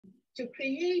to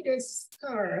create a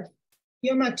scarf,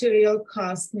 your material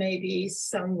cost may be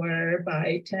somewhere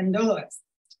by $10.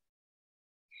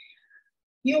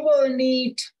 You will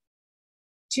need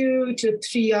 2 to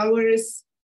 3 hours,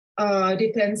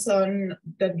 depends on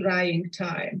the drying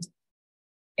time.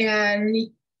 And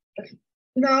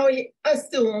now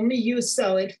assume you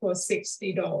sell it for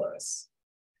 $60.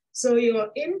 So your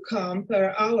income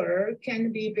per hour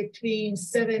can be between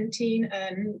 $17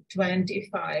 and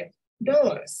 $25.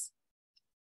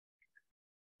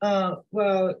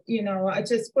 Well, you know, I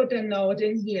just put a note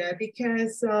in here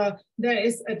because there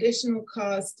is additional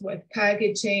cost with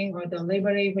packaging or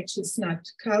delivery, which is not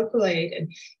calculated.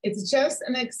 It's just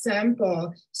an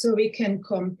example so we can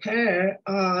compare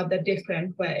the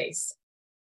different ways.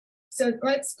 So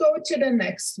let's go to the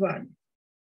next one.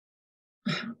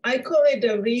 I call it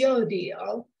the real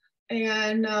deal.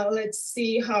 And let's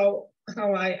see how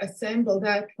I assemble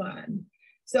that one.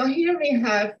 So here we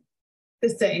have the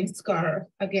same scarf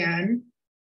again,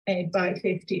 8 by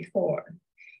 54.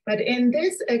 But in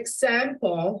this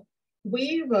example,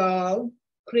 we will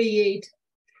create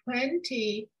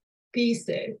 20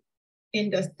 pieces in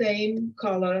the same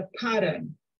color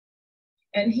pattern.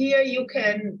 And here you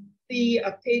can see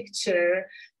a picture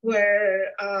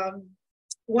where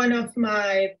one of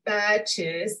my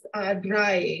batches are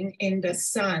drying in the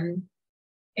sun.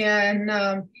 And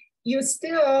you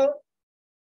still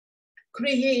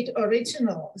create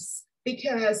originals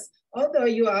because although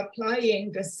you are applying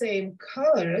the same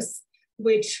colors,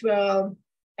 which will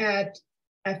add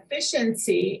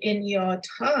efficiency in your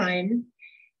time,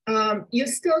 you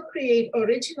still create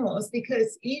originals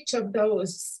because each of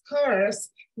those scarves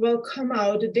will come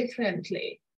out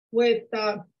differently with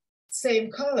the same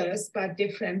colors but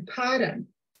different pattern.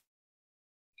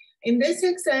 In this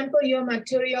example, your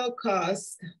material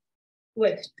cost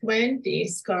with 20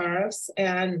 scarves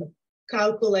and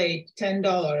calculate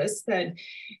 $10, then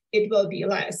it will be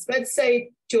less. Let's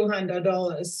say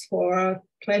 $200 for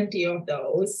 20 of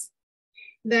those.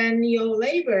 Then your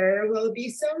labor will be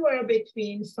somewhere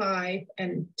between 5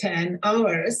 and 10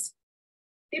 hours.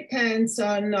 Depends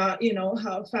on you know,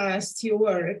 how fast you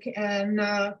work and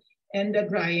the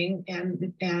drying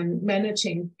and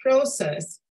managing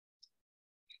process.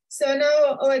 So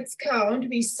now let's count.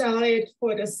 We sell it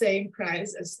for the same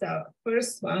price as the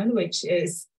first one, which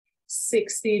is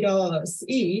 $60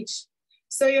 each.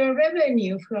 So your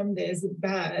revenue from this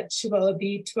batch will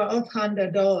be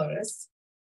 $1,200.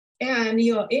 And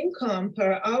your income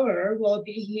per hour will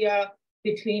be here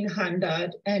between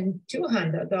 $100 and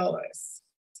 $200.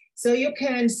 So you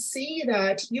can see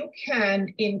that you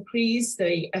can increase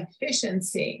the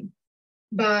efficiency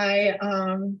by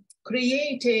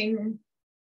creating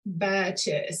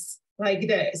batches like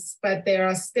this, but there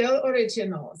are still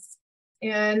originals.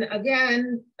 And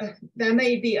again, there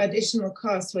may be additional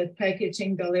costs with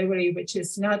packaging delivery, which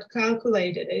is not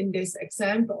calculated in this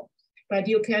example, but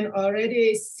you can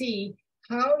already see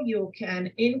how you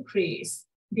can increase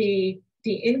the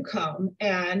income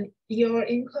and your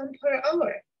income per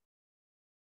hour.